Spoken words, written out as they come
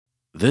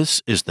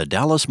This is the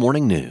Dallas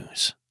Morning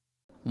News.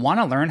 Want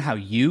to learn how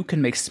you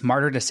can make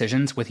smarter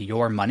decisions with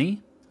your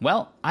money?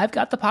 Well, I've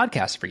got the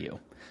podcast for you.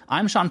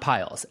 I'm Sean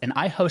Piles, and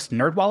I host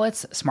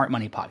NerdWallet's Smart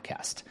Money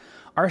Podcast.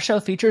 Our show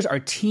features our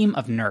team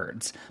of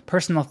nerds,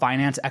 personal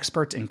finance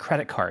experts in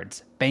credit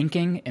cards,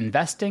 banking,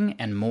 investing,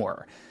 and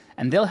more.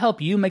 And they'll help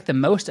you make the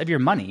most of your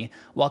money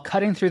while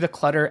cutting through the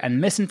clutter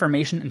and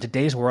misinformation in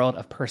today's world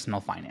of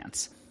personal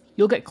finance.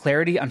 You'll get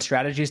clarity on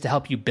strategies to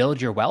help you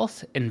build your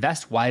wealth,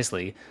 invest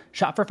wisely,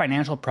 shop for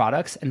financial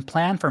products, and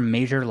plan for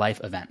major life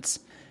events.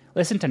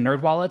 Listen to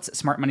NerdWallet's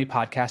Smart Money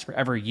Podcast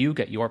wherever you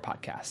get your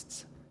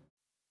podcasts.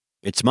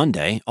 It's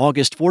Monday,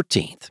 August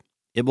 14th.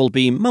 It will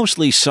be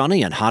mostly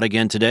sunny and hot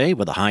again today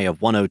with a high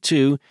of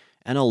 102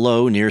 and a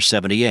low near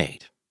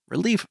 78.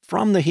 Relief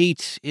from the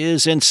heat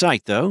is in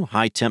sight, though.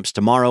 High temps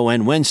tomorrow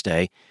and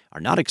Wednesday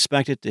are not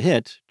expected to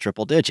hit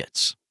triple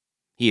digits.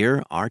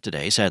 Here are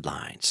today's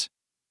headlines.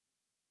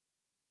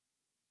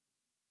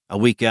 A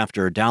week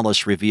after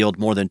Dallas revealed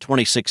more than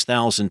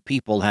 26,000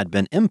 people had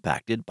been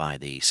impacted by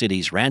the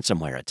city's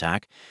ransomware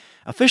attack,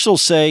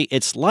 officials say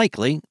it's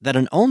likely that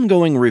an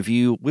ongoing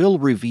review will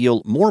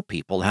reveal more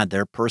people had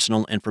their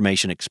personal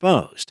information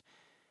exposed.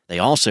 They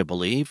also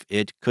believe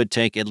it could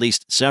take at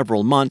least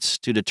several months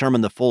to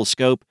determine the full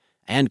scope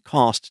and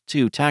cost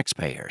to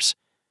taxpayers.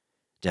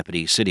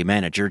 Deputy City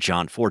Manager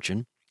John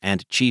Fortune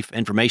and Chief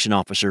Information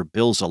Officer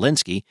Bill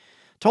Zielinski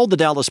told the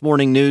Dallas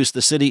Morning News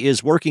the city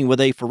is working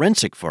with a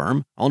forensic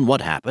firm on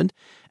what happened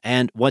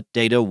and what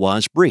data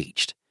was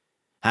breached.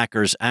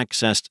 Hackers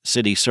accessed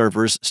city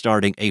servers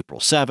starting April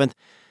 7th,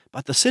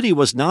 but the city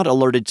was not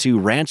alerted to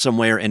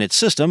ransomware in its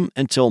system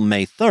until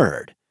May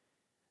 3rd.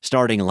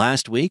 Starting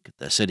last week,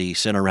 the city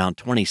sent around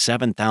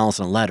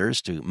 27,000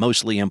 letters to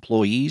mostly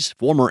employees,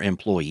 former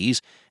employees,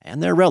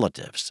 and their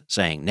relatives,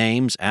 saying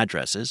names,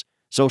 addresses,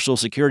 social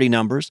security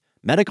numbers,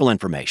 medical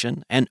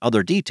information, and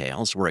other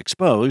details were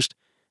exposed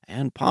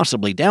and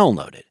possibly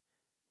downloaded.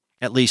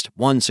 At least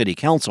one city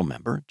council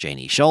member,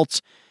 Janie Schultz,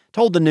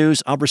 told the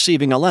news of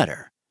receiving a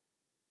letter.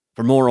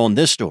 For more on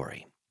this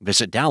story,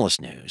 visit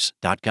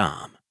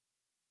dallasnews.com.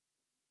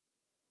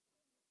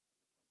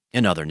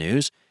 In other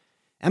news,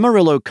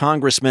 Amarillo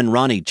Congressman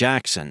Ronnie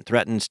Jackson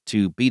threatened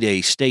to beat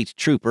a state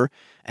trooper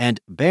and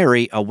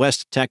bury a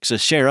West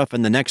Texas sheriff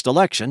in the next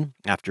election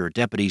after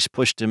deputies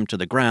pushed him to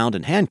the ground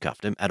and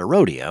handcuffed him at a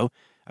rodeo,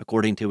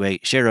 according to a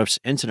sheriff's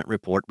incident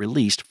report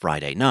released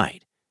Friday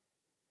night.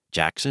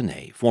 Jackson,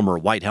 a former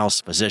White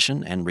House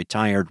physician and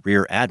retired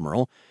Rear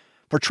Admiral,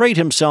 portrayed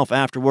himself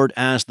afterward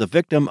as the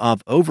victim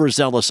of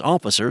overzealous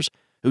officers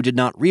who did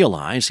not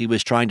realize he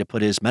was trying to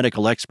put his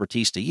medical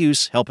expertise to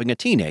use helping a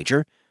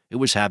teenager who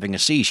was having a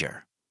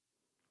seizure.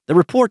 The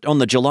report on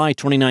the July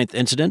 29th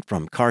incident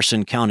from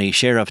Carson County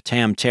Sheriff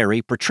Tam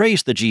Terry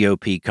portrays the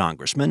GOP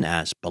congressman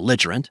as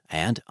belligerent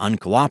and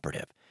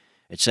uncooperative.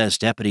 It says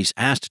deputies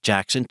asked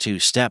Jackson to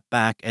step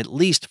back at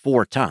least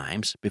 4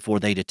 times before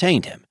they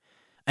detained him,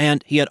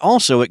 and he had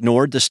also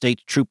ignored the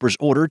state trooper's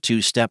order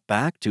to step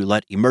back to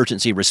let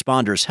emergency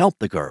responders help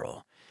the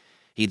girl.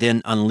 He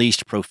then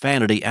unleashed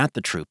profanity at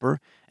the trooper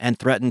and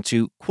threatened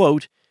to,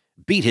 quote,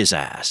 beat his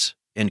ass,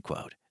 end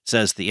quote,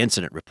 says the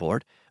incident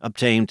report,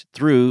 obtained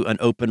through an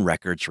open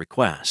records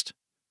request.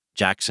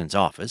 Jackson's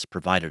office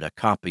provided a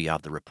copy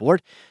of the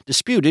report,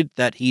 disputed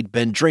that he'd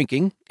been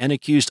drinking, and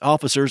accused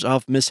officers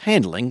of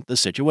mishandling the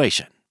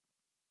situation.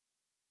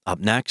 Up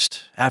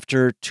next,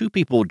 after 2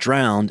 people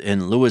drowned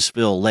in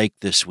Louisville Lake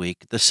this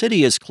week, the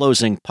city is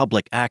closing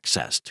public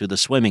access to the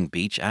swimming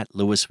beach at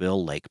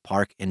Louisville Lake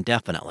Park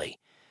indefinitely.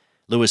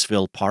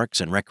 Louisville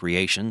Parks and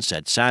Recreation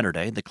said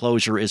Saturday the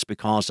closure is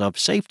because of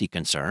safety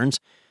concerns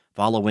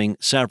following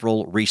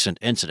several recent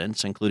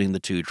incidents, including the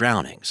 2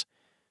 drownings.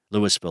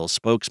 Louisville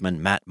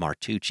spokesman Matt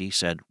Martucci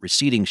said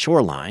receding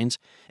shorelines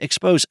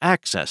expose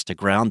access to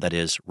ground that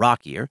is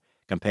rockier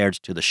compared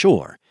to the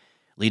shore,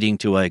 leading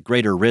to a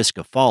greater risk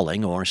of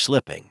falling or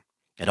slipping.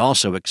 It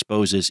also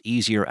exposes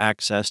easier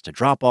access to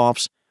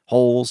drop-offs,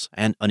 holes,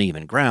 and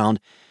uneven ground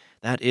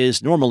that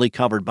is normally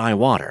covered by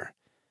water.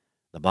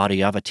 The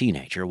body of a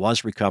teenager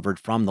was recovered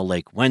from the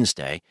lake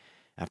Wednesday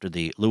after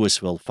the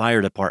Louisville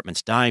Fire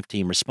Department's dive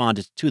team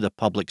responded to the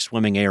public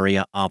swimming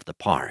area of the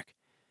park.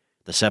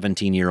 The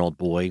 17-year-old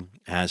boy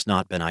has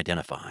not been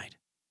identified.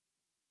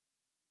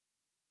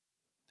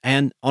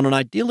 And on an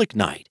idyllic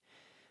night,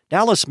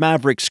 Dallas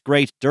Mavericks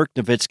great Dirk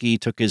Nowitzki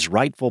took his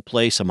rightful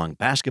place among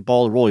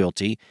basketball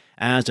royalty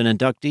as an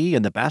inductee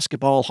in the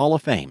Basketball Hall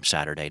of Fame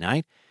Saturday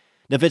night.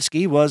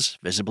 Nowitzki was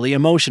visibly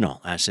emotional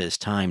as his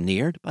time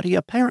neared, but he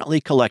apparently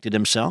collected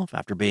himself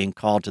after being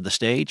called to the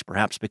stage,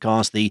 perhaps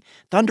because the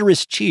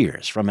thunderous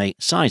cheers from a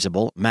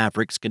sizable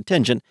Mavericks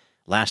contingent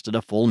lasted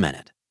a full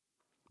minute.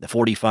 The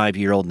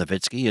 45-year-old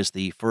Nowitzki is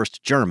the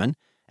first German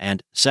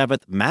and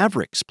 7th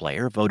Mavericks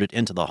player voted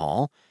into the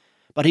Hall,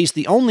 but he's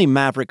the only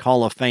Maverick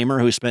Hall of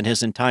Famer who spent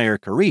his entire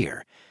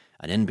career,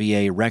 an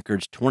NBA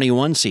record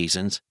 21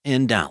 seasons,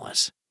 in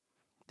Dallas.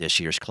 This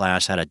year's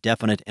class had a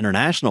definite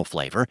international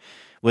flavor,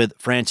 with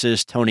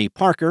France's Tony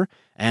Parker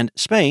and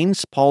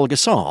Spain's Paul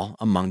Gasol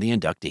among the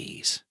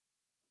inductees.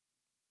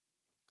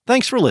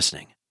 Thanks for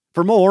listening.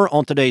 For more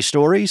on today's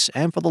stories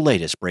and for the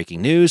latest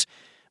breaking news,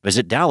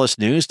 visit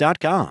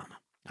dallasnews.com.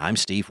 I'm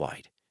Steve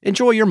White.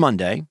 Enjoy your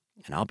Monday,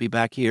 and I'll be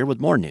back here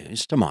with more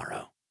news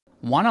tomorrow.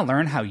 Want to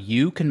learn how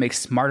you can make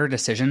smarter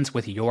decisions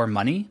with your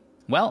money?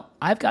 Well,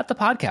 I've got the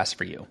podcast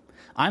for you.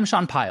 I'm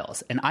Sean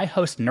Piles, and I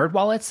host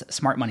NerdWallet's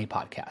Smart Money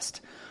Podcast.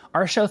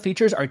 Our show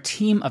features our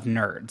team of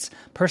nerds,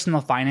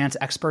 personal finance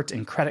experts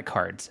in credit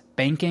cards,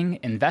 banking,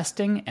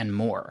 investing, and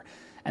more.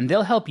 And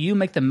they'll help you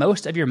make the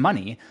most of your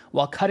money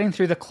while cutting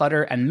through the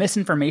clutter and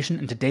misinformation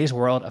in today's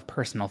world of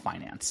personal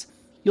finance.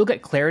 You'll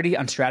get clarity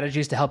on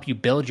strategies to help you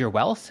build your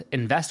wealth,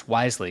 invest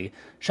wisely,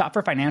 shop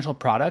for financial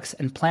products,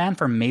 and plan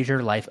for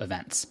major life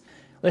events.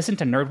 Listen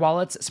to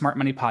NerdWallet's Smart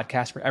Money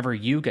Podcast wherever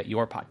you get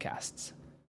your podcasts.